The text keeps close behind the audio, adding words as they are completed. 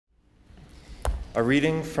A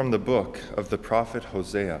reading from the book of the prophet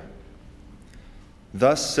Hosea.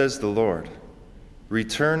 Thus says the Lord,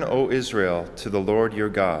 "Return, O Israel, to the Lord your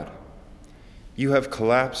God. You have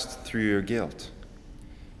collapsed through your guilt.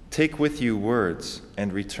 Take with you words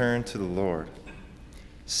and return to the Lord.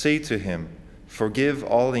 Say to him, forgive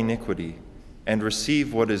all iniquity and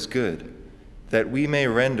receive what is good, that we may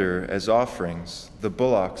render as offerings the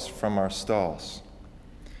bullocks from our stalls.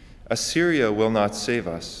 Assyria will not save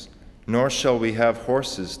us, nor shall we have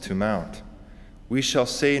horses to mount. We shall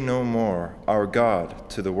say no more, our God,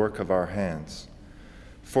 to the work of our hands.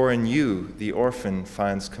 For in you the orphan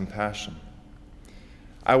finds compassion.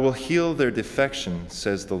 I will heal their defection,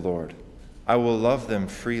 says the Lord. I will love them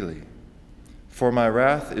freely. For my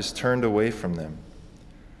wrath is turned away from them.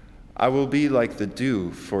 I will be like the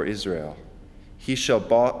dew for Israel. He shall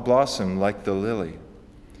blossom like the lily.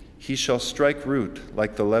 He shall strike root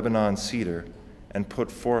like the Lebanon cedar and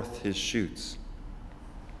put forth his shoots.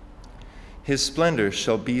 His splendor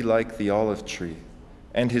shall be like the olive tree,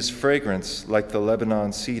 and his fragrance like the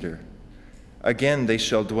Lebanon cedar. Again they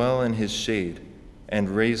shall dwell in his shade and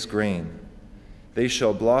raise grain. They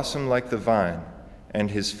shall blossom like the vine,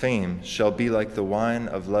 and his fame shall be like the wine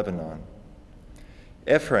of Lebanon.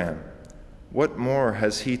 Ephraim, what more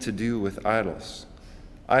has he to do with idols?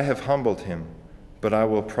 I have humbled him, but I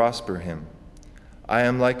will prosper him. I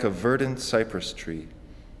am like a verdant cypress tree.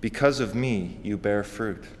 Because of me you bear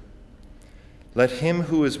fruit. Let him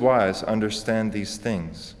who is wise understand these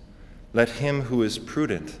things. Let him who is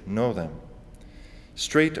prudent know them.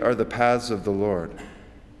 Straight are the paths of the Lord.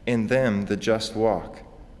 In them the just walk,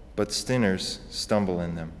 but sinners stumble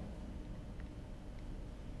in them.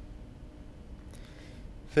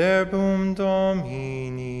 Verbum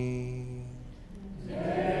Domini.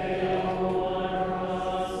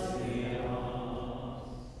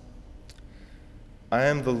 I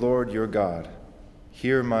am the Lord your God.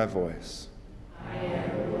 Hear my voice. I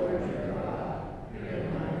am the Lord your God. Hear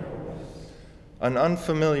my voice. An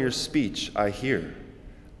unfamiliar speech I hear.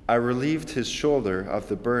 I relieved his shoulder of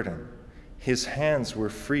the burden. His hands were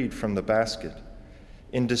freed from the basket.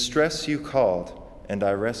 In distress you called, and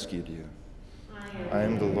I rescued you. I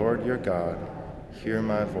am the Lord your God. Hear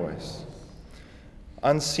my voice.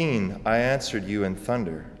 Unseen, I answered you in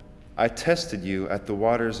thunder. I tested you at the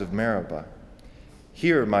waters of Meribah.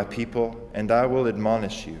 Hear, my people, and I will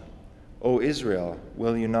admonish you. O Israel,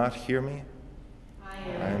 will you not hear me? I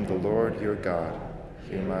am the Lord your God.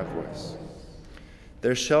 Hear my voice.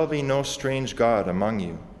 There shall be no strange god among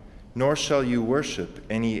you, nor shall you worship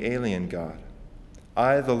any alien god.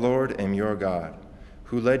 I, the Lord, am your God,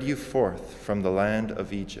 who led you forth from the land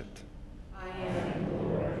of Egypt. I am the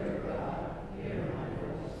Lord your God. Hear my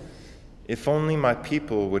voice. If only my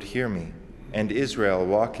people would hear me, and Israel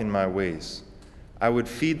walk in my ways, I would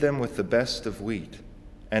feed them with the best of wheat,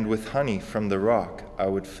 and with honey from the rock I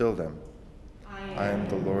would fill them. I am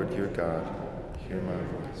the Lord your God. Hear my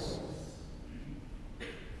voice.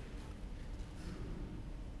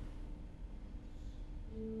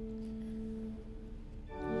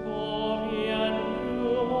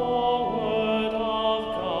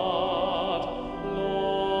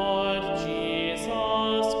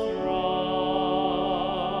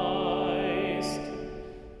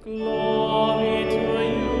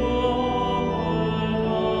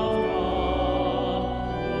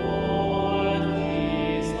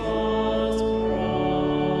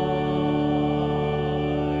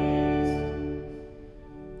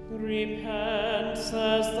 Repent,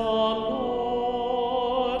 says the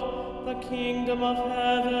Lord, the kingdom of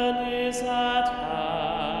heaven is at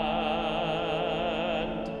hand.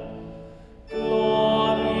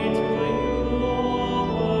 Glory to you,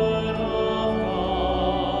 Word of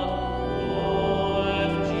God,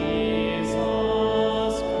 Lord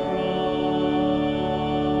Jesus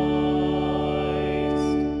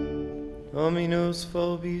Christ. Dominus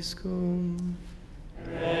vobiscum.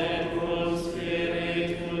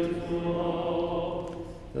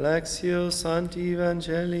 Lectio Sancti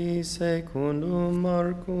Evangelii secundum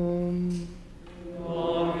Marcum.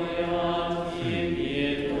 Gloria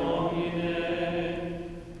tibi,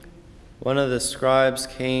 Domine. One of the scribes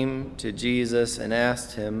came to Jesus and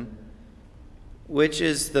asked him, "Which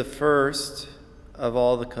is the first of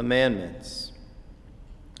all the commandments?"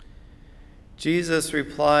 Jesus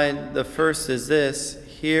replied, "The first is this,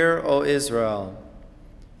 Hear, O Israel,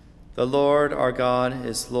 the Lord our God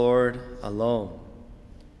is Lord alone.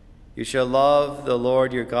 You shall love the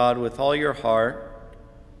Lord your God with all your heart,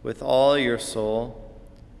 with all your soul,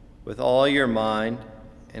 with all your mind,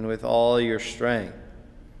 and with all your strength.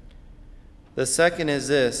 The second is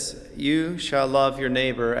this, you shall love your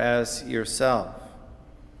neighbor as yourself.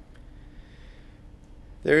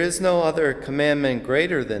 There is no other commandment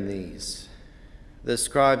greater than these. The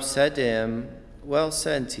scribe said to him, Well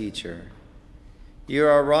said, teacher. You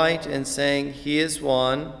are right in saying he is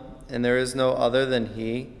one, and there is no other than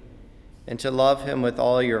he, and to love him with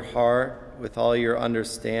all your heart, with all your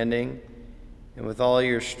understanding, and with all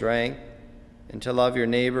your strength, and to love your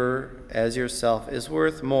neighbor as yourself is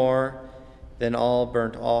worth more than all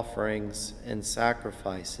burnt offerings and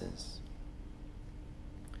sacrifices.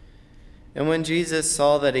 And when Jesus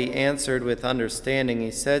saw that he answered with understanding,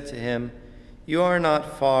 he said to him, You are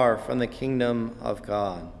not far from the kingdom of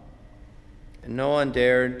God. And no one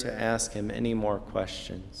dared to ask him any more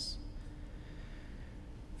questions.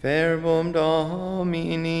 Verbum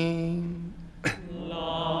Domini.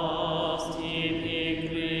 Last in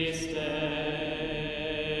Christe.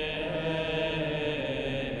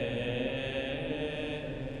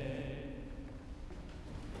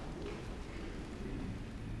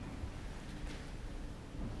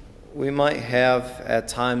 We might have at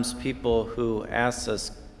times people who ask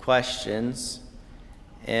us questions,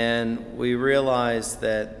 and we realize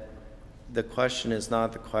that the question is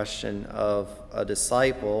not the question of a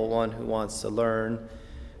disciple, one who wants to learn,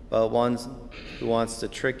 but one who wants to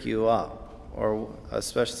trick you up. Or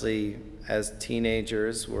especially as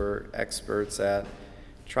teenagers, we're experts at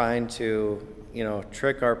trying to,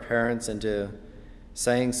 trick our parents into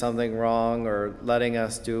saying something wrong or letting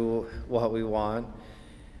us do what we want.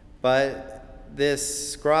 But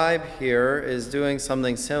this scribe here is doing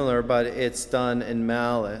something similar, but it's done in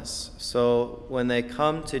malice. So when they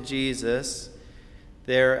come to Jesus,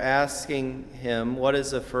 they're asking him, what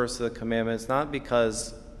is the first of the commandments? Not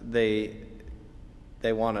because they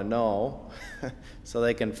want to know so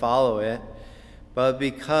they can follow it, but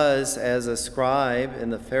because as a scribe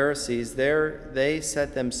and the Pharisees, they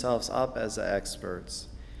set themselves up as the experts.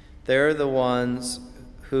 They're the ones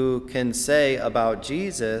who can say about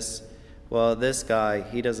Jesus, well, this guy,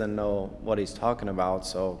 he doesn't know what he's talking about,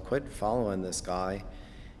 so quit following this guy.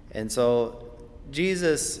 And so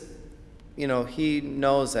Jesus, he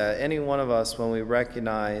knows that. Any one of us, when we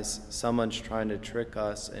recognize someone's trying to trick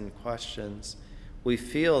us in questions, we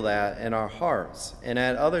feel that in our hearts. And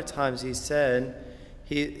at other times, he said,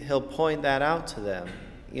 he'll point that out to them.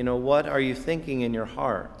 What are you thinking in your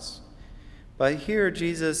hearts? But here,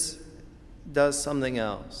 Jesus does something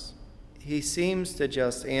else. He seems to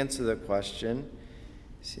just answer the question.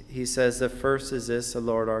 He says, the first is this, the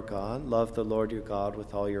Lord our God. Love the Lord your God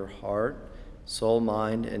with all your heart, soul,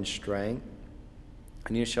 mind, and strength.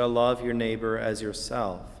 And you shall love your neighbor as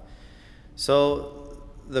yourself. So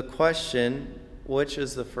the question, which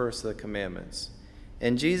is the first of the commandments?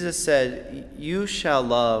 And Jesus said, you shall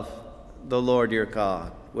love the Lord your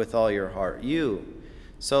God with all your heart. You.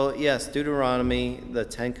 So yes, Deuteronomy, the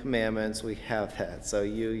 10 Commandments, we have that. So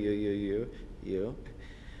you.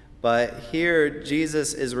 But here,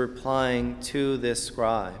 Jesus is replying to this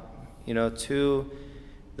scribe, to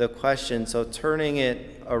the question. So turning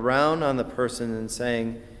it around on the person and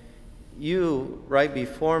saying, you, right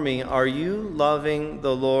before me, are you loving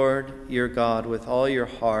the Lord your God with all your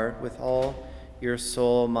heart, with all your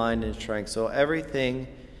soul, mind, and strength? So everything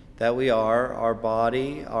that we are, our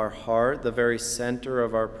body, our heart, the very center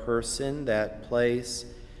of our person, that place,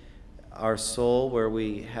 our soul where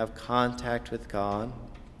we have contact with God,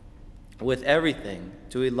 with everything.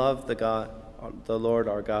 Do we love the Lord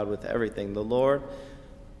our God with everything? The Lord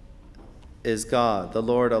is God, the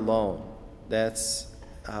Lord alone. That's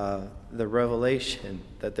the revelation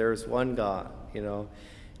that there is one God,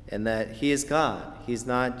 and that he is God. He's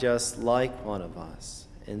not just like one of us.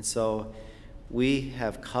 And so we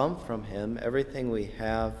have come from him. Everything we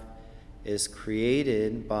have is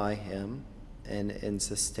created by him and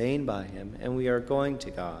sustained by him, and we are going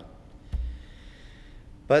to God.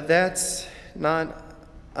 But that's not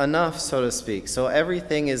enough, so to speak. So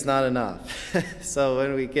everything is not enough. So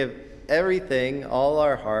when we give everything, all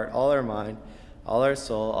our heart, all our mind, all our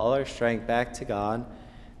soul, all our strength back to God,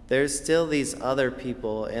 there's still these other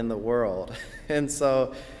people in the world. And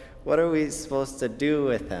so what are we supposed to do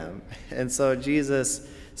with them? And so Jesus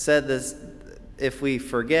said this, if we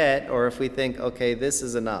forget or if we think, okay, this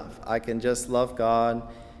is enough, I can just love God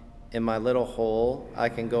in my little hole, I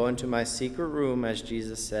can go into my secret room, as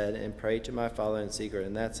Jesus said, and pray to my Father in secret,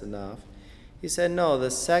 and that's enough. He said, no, the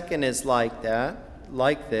second is like that,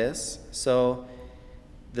 like this. So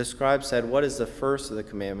the scribe said, what is the first of the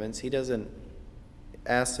commandments? He doesn't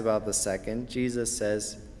ask about the second. Jesus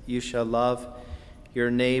says, you shall love your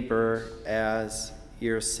neighbor as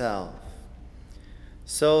yourself.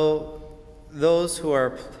 So those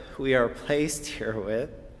who we are placed here with,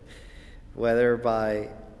 whether by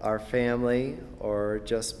our family or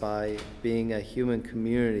just by being a human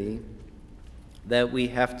community, that we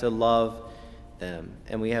have to love them,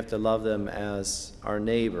 and we have to love them as our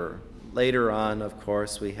neighbor. Later on, of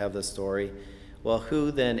course, we have the story, well, who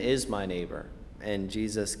then is my neighbor? And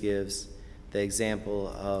Jesus gives the example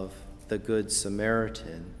of the Good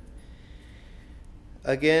Samaritan.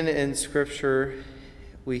 Again, in Scripture,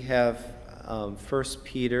 we have 1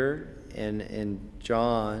 Peter and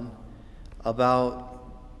John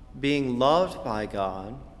about being loved by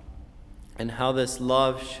God and how this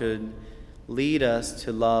love should lead us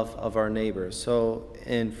to love of our neighbors. So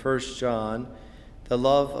in 1 John, the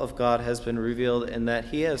love of God has been revealed in that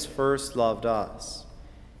he has first loved us.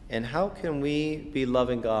 And how can we be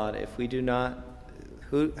loving God if we do not,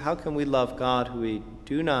 how can we love God who we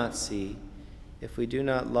do not see if we do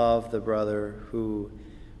not love the brother who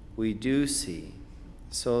we do see?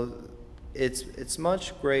 So it's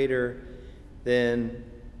much greater than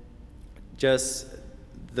just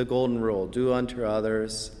the golden rule, do unto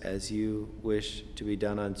others as you wish to be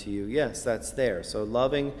done unto you. Yes, that's there. So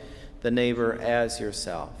loving the neighbor as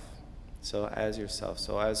yourself. So as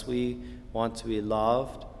we want to be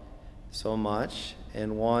loved so much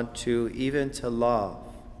and want to even to love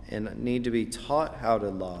and need to be taught how to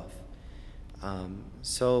love,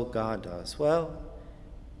 so God does. Well,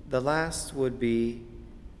 the last would be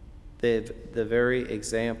the very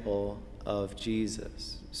example of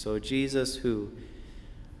Jesus. So Jesus, who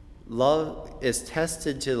love is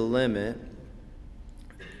tested to the limit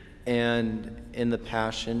and in the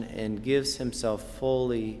passion, and gives himself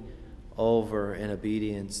fully over in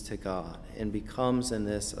obedience to God, and becomes in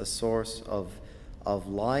this a source of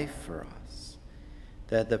life for us,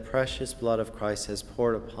 that the precious blood of Christ has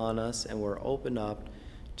poured upon us, and we're opened up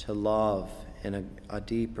to love in a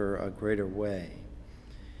deeper, a greater way.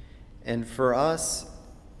 And for us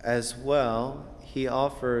as well, he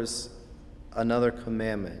offers another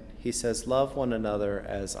commandment. He says, love one another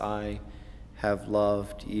as I have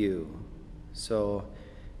loved you. So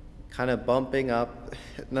kind of bumping up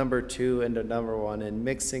number 2 into number 1 and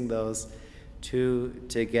mixing those two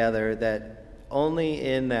together, that only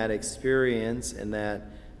in that experience and that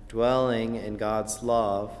dwelling in God's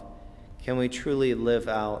love can we truly live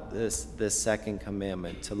out this second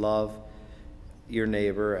commandment, to love your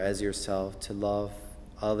neighbor as yourself, to love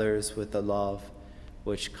others with the love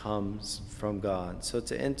which comes from God. So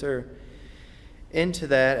to enter into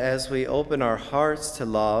that as we open our hearts to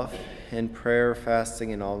love in prayer,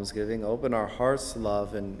 fasting, and almsgiving, open our hearts to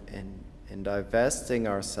love and divesting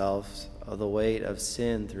ourselves of the weight of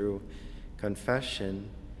sin through confession,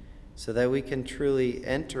 so that we can truly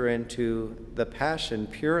enter into the passion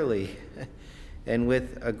purely and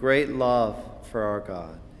with a great love for our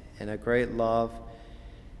God, and a great love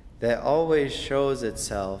that always shows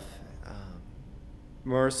itself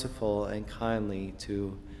merciful and kindly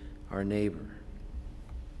to our neighbor.